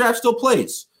snake draft still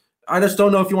plays. I just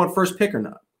don't know if you want first pick or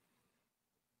not.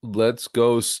 Let's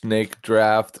go snake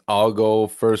draft. I'll go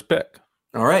first pick.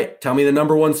 All right. Tell me the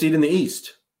number 1 seed in the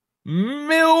East.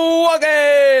 Milwaukee.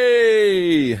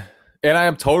 And I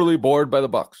am totally bored by the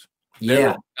Bucks.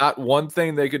 Yeah. Not one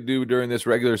thing they could do during this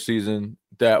regular season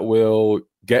that will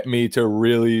get me to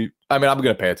really – I mean, I'm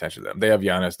going to pay attention to them. They have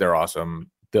Giannis. They're awesome.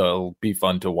 They'll be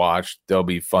fun to watch. They'll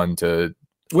be fun to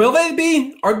 – Will they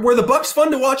be? Were the Bucks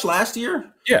fun to watch last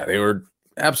year? Yeah, they were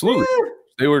absolutely. Yeah.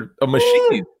 They were a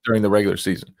machine during the regular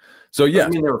season. So, yeah. I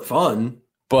mean, they were fun.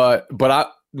 But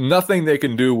nothing they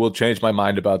can do will change my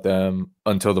mind about them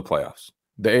until the playoffs.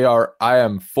 I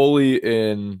am fully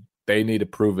in they need to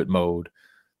prove it mode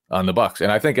on the Bucks.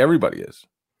 And I think everybody is.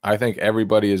 I think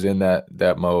everybody is in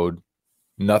that mode.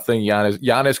 Nothing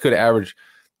Giannis could average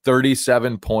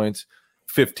 37 points,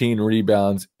 15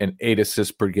 rebounds, and 8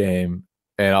 assists per game.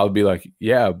 And I'll be like,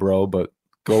 yeah, bro, but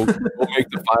go make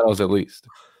the finals at least.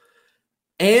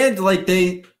 And like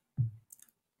they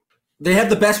have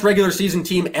the best regular season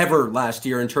team ever last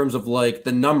year in terms of like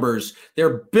the numbers.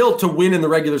 They're built to win in the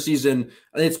regular season.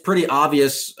 It's pretty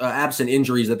obvious, absent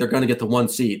injuries, that they're going to get the 1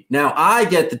 seed. Now I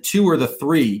get the 2 or the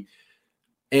 3,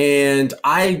 and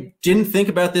I didn't think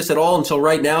about this at all until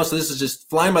right now. So this is just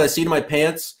flying by the seat of my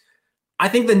pants. I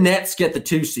think the Nets get the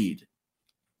 2 seed.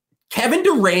 Kevin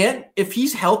Durant, if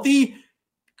he's healthy,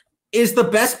 is the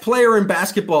best player in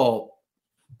basketball.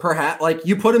 Perhaps, like,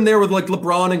 you put him there with like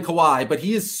LeBron and Kawhi, but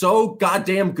he is so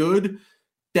goddamn good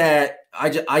that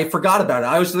I forgot about it.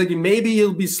 I was thinking maybe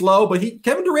he'll be slow, but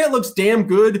Kevin Durant looks damn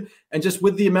good. And just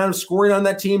with the amount of scoring on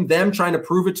that team, them trying to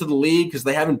prove it to the league because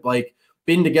they haven't like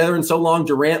been together in so long,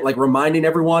 Durant like reminding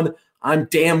everyone, I'm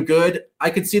damn good.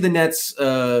 I could see the Nets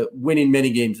winning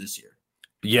many games this year.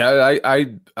 Yeah,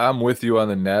 I'm with you on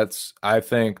the Nets. I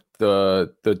think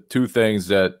the 2 things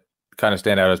that kind of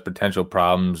stand out as potential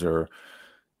problems are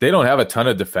they don't have a ton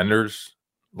of defenders.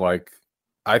 Like,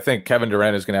 I think Kevin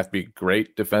Durant is going to have to be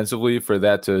great defensively for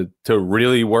that to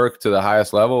really work to the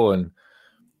highest level, and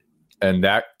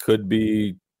that could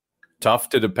be tough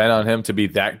to depend on him to be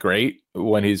that great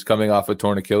when he's coming off a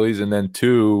torn Achilles. And then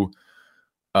 2,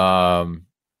 I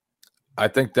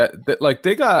think that like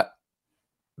they've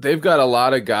got a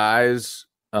lot of guys.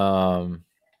 I'm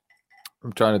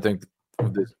trying to think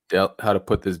of this how to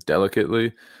put this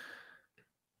delicately.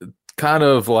 Kind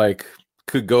of like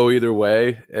could go either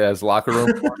way as locker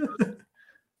room.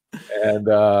 And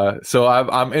so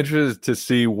I'm interested to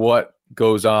see what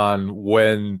goes on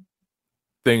when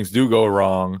things do go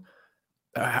wrong.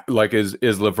 Like, is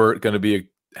LeVert going to be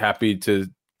happy to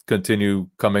continue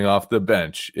coming off the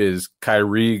bench? Is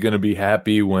Kyrie going to be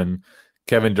happy when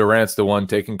Kevin Durant's the one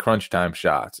taking crunch time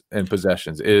shots and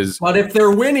possessions? But if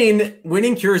they're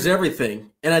winning cures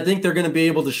everything. And I think they're going to be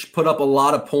able to put up a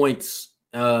lot of points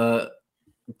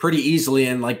pretty easily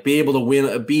and like be able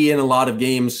to be in a lot of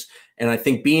games. And I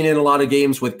think being in a lot of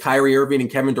games with Kyrie Irving and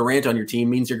Kevin Durant on your team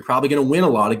means you're probably going to win a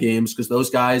lot of games because those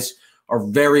guys are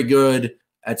very good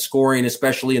at scoring,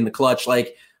 especially in the clutch.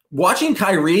 Like, watching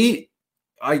Kyrie,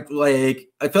 I feel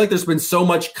like there's been so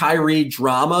much Kyrie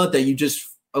drama that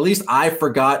at least I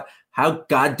forgot how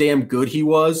goddamn good he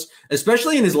was,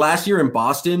 especially in his last year in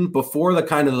Boston before the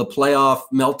kind of the playoff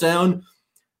meltdown.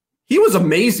 He was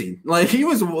amazing. Like, he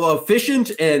was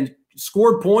efficient and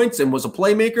scored points and was a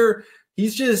playmaker.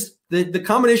 He's just the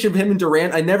combination of him and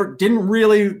Durant, I didn't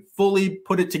really fully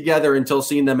put it together until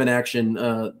seeing them in action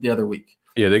the other week.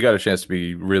 Yeah, they got a chance to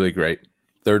be really great.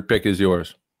 Third pick is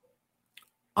yours.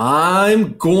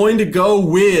 I'm going to go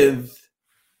with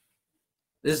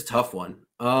 – this is a tough one.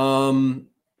 I'm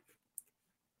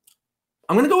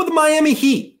going to go with the Miami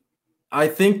Heat. I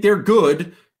think they're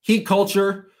good. Heat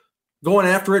culture, going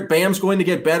after it. Bam's going to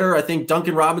get better. I think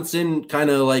Duncan Robinson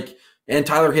and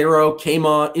Tyler Hero came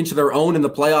on into their own in the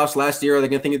playoffs last year. They're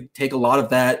going to take a lot of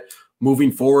that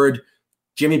moving forward.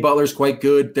 Jimmy Butler's quite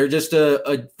good. They're just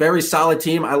a very solid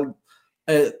team. I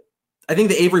think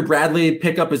the Avery Bradley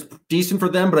pickup is decent for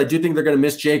them, but I do think they're going to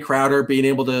miss Jay Crowder being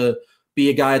able to be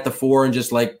a guy at the 4 and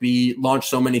just launch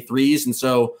so many threes. And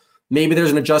so maybe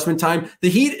there's an adjustment time. The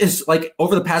Heat is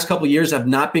over the past couple of years have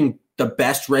not been the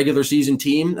best regular season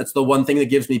team. That's the one thing that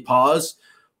gives me pause.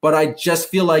 But I just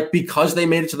feel like because they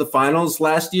made it to the finals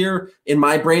last year, in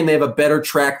my brain, they have a better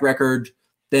track record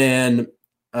than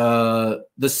the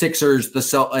Sixers,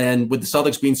 and with the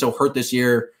Celtics being so hurt this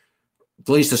year, at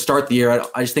least to start the year,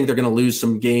 I just think they're going to lose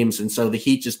some games. And so the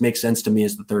Heat just makes sense to me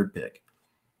as the third pick.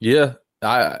 Yeah.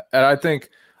 I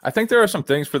think there are some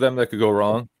things for them that could go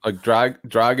wrong. Like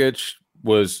Dragic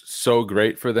was so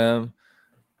great for them,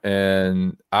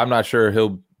 and I'm not sure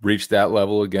he'll reach that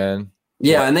level again.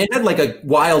 Yeah, and they had a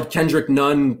wild Kendrick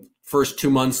Nunn first 2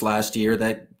 months last year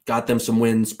that got them some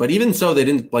wins. But even so, they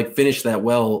didn't finish that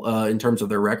well in terms of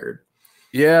their record.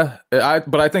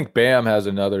 I think Bam has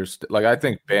another. I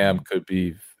think Bam could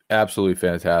be absolutely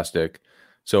fantastic.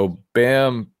 So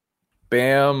Bam.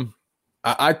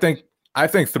 I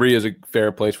think 3 is a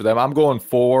fair place for them. I'm going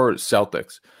 4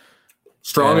 Celtics.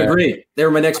 Strong agree. They were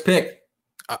my next pick.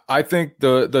 I think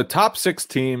the top 6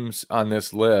 teams on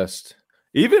this list,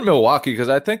 even Milwaukee, because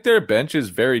I think their bench is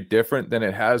very different than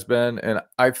it has been, and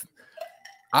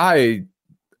I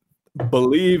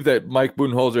believe that Mike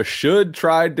Budenholzer should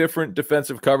try different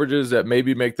defensive coverages that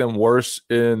maybe make them worse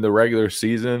in the regular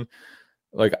season.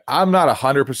 I'm not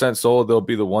 100% sold they'll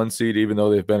be the 1 seed, even though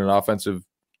they've been an offensive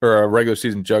or a regular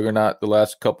season juggernaut the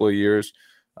last couple of years.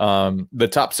 The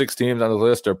top 6 teams on the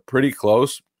list are pretty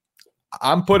close.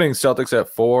 I'm putting Celtics at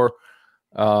 4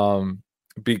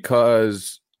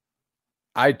 because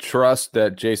I trust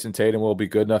that Jason Tatum will be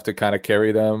good enough to kind of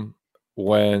carry them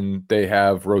when they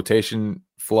have rotation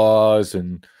flaws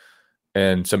and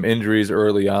some injuries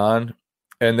early on.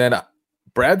 And then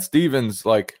Brad Stevens,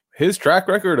 his track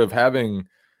record of having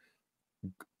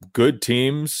good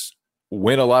teams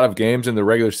win a lot of games in the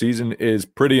regular season is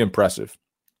pretty impressive.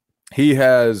 He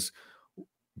has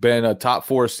been a top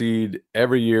 4 seed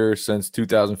every year since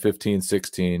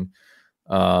 2015-16.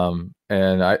 So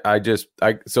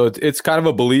it's kind of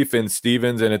a belief in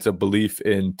Stevens, and it's a belief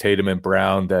in Tatum and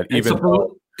Brown that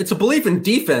it's a belief in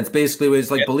defense, basically. It's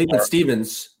belief in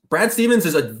Stevens. Brad Stevens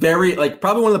is a very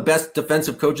probably one of the best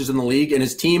defensive coaches in the league, and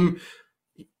his team,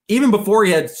 even before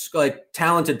he had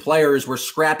talented players, were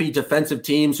scrappy defensive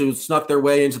teams who snuck their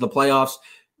way into the playoffs.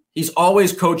 He's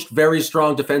always coached very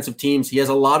strong defensive teams. He has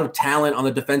a lot of talent on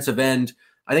the defensive end.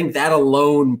 I think that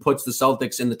alone puts the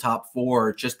Celtics in the top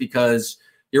 4, just because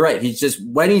you're right. He's just,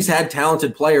 when he's had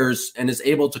talented players and is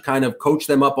able to kind of coach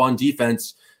them up on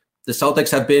defense, the Celtics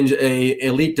have been a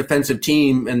elite defensive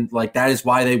team, and that is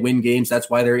why they win games. That's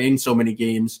why they're in so many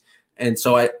games. And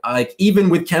so I even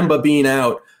with Kemba being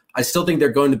out, I still think they're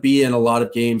going to be in a lot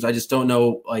of games. I just don't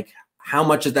know how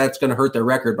much of that's going to hurt their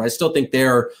record, but I still think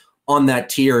they're on that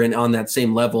tier and on that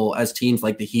same level as teams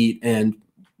like the Heat and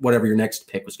whatever your next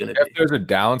pick was going to be. If there's a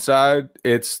downside,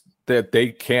 it's that they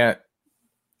can't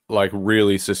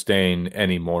really sustain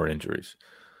any more injuries.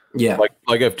 Yeah.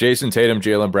 Like if Jason Tatum,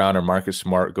 Jaylen Brown, or Marcus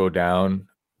Smart go down,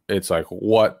 it's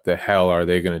what the hell are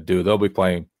they going to do? They'll be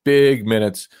playing big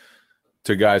minutes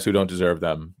to guys who don't deserve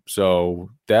them. So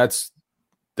that's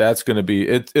going to be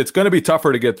it's going to be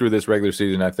tougher to get through this regular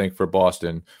season, I think, for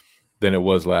Boston than it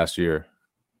was last year.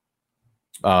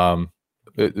 My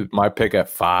pick at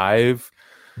 5.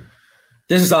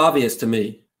 This is obvious to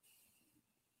me.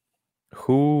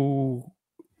 Who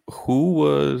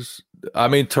was? I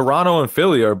mean, Toronto and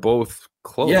Philly are both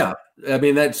close. Yeah, I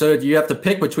mean so you have to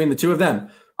pick between the two of them.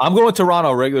 I'm going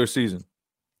Toronto regular season.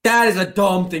 That is a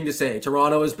dumb thing to say.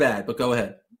 Toronto is bad, but go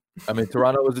ahead. I mean,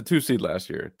 Toronto was a 2 seed last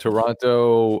year.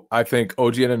 Toronto, I think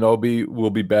OG Anunoby will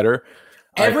be better.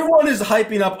 Everyone is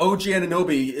hyping up OG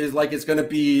Anunoby is it's going to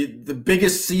be the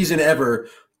biggest season ever.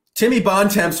 Timmy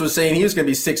Bontemps was saying he was going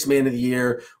to be 6th man of the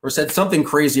year, or said something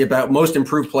crazy about most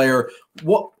improved player.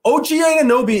 Well, OG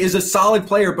Anunoby is a solid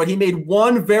player, but he made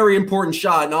one very important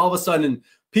shot, and all of a sudden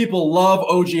people love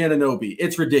OG Anunoby.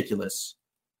 It's ridiculous.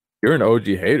 You're an OG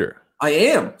hater. I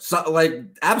am. So, like,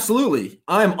 absolutely.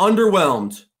 I'm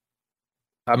underwhelmed.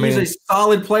 I mean, he's a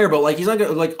solid player, but like he's not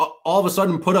going to like all of a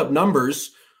sudden put up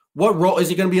numbers. What role is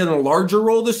he going to be in a larger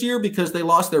role this year because they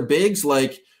lost their bigs?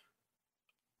 Like,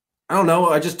 I don't know.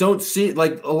 I just don't see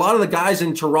like a lot of the guys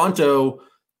in Toronto.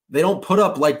 They don't put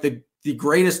up like the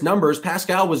greatest numbers.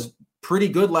 Pascal was pretty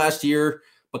good last year,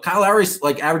 but Kyle Lowry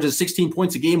like averages 16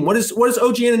 points a game. What does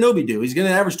OG Anunoby do? He's going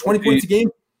to average 20 points a game.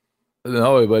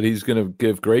 No, but he's going to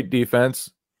give great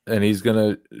defense, and he's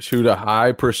going to shoot a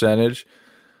high percentage.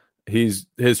 His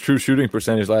true shooting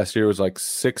percentage last year was like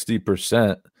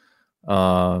 60%.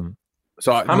 So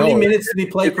how many minutes did he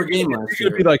play per game last year? He's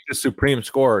going to be like the supreme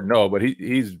scorer. No, but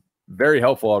he's very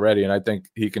helpful already, and I think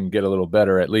he can get a little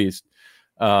better at least.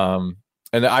 And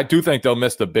I do think they'll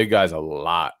miss the big guys a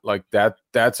lot. Like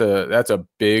that's a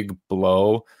big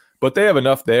blow. But they have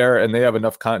enough there, and they have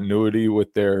enough continuity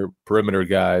with their perimeter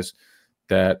guys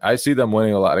that I see them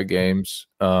winning a lot of games.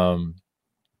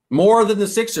 More than the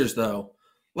Sixers, though.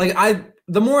 Like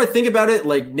the more I think about it,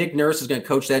 like Nick Nurse is going to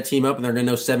coach that team up, and they're going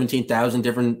to know 17,000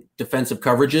 different defensive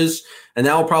coverages, and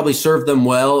that will probably serve them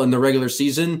well in the regular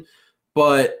season.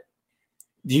 But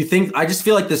do you think – I just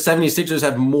feel like the 76ers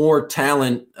have more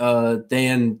talent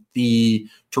than the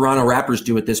Toronto Raptors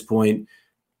do at this point.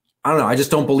 I don't know. I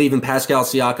just don't believe in Pascal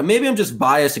Siakam. Maybe I'm just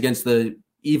biased against the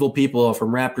evil people from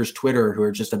Raptors Twitter who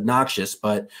are just obnoxious,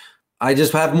 but I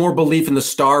just have more belief in the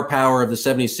star power of the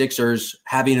 76ers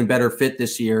having a better fit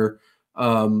this year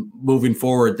moving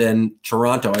forward than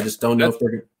Toronto. I just don't know if they're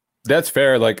going to. That's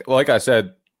fair. Like I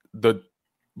said,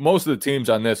 most of the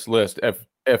teams on this list,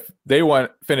 if they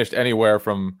finished anywhere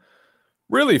from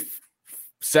really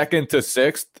second to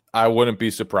sixth, I wouldn't be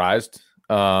surprised.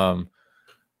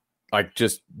 Like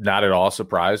just not at all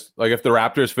surprised. Like if the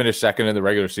Raptors finished second in the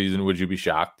regular season, would you be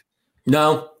shocked?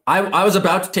 No, I was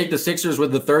about to take the Sixers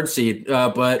with the third seed,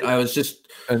 but I was just.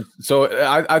 And so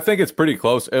I think it's pretty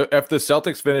close. If the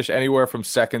Celtics finish anywhere from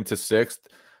second to sixth,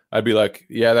 I'd be like,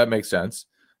 yeah, that makes sense,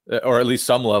 or at least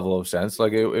some level of sense.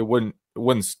 Like it wouldn't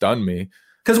stun me.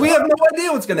 Because we have no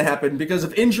idea what's going to happen. Because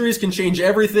if injuries can change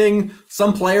everything,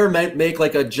 some player might make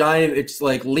like a giant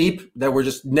leap that we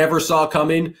just never saw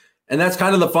coming. And that's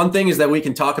kind of the fun thing is that we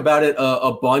can talk about it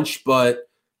a bunch, but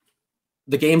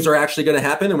the games are actually going to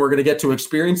happen and we're going to get to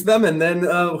experience them. And then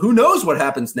who knows what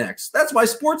happens next? That's why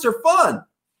sports are fun.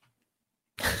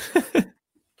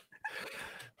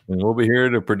 And we'll be here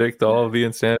to predict all of the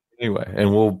insanity anyway.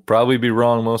 And we'll probably be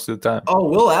wrong most of the time. Oh,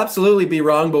 we'll absolutely be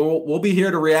wrong, but we'll be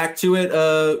here to react to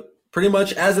it pretty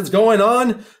much as it's going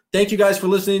on. Thank you guys for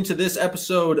listening to this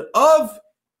episode of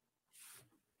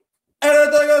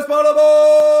Anything is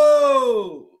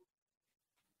Possible!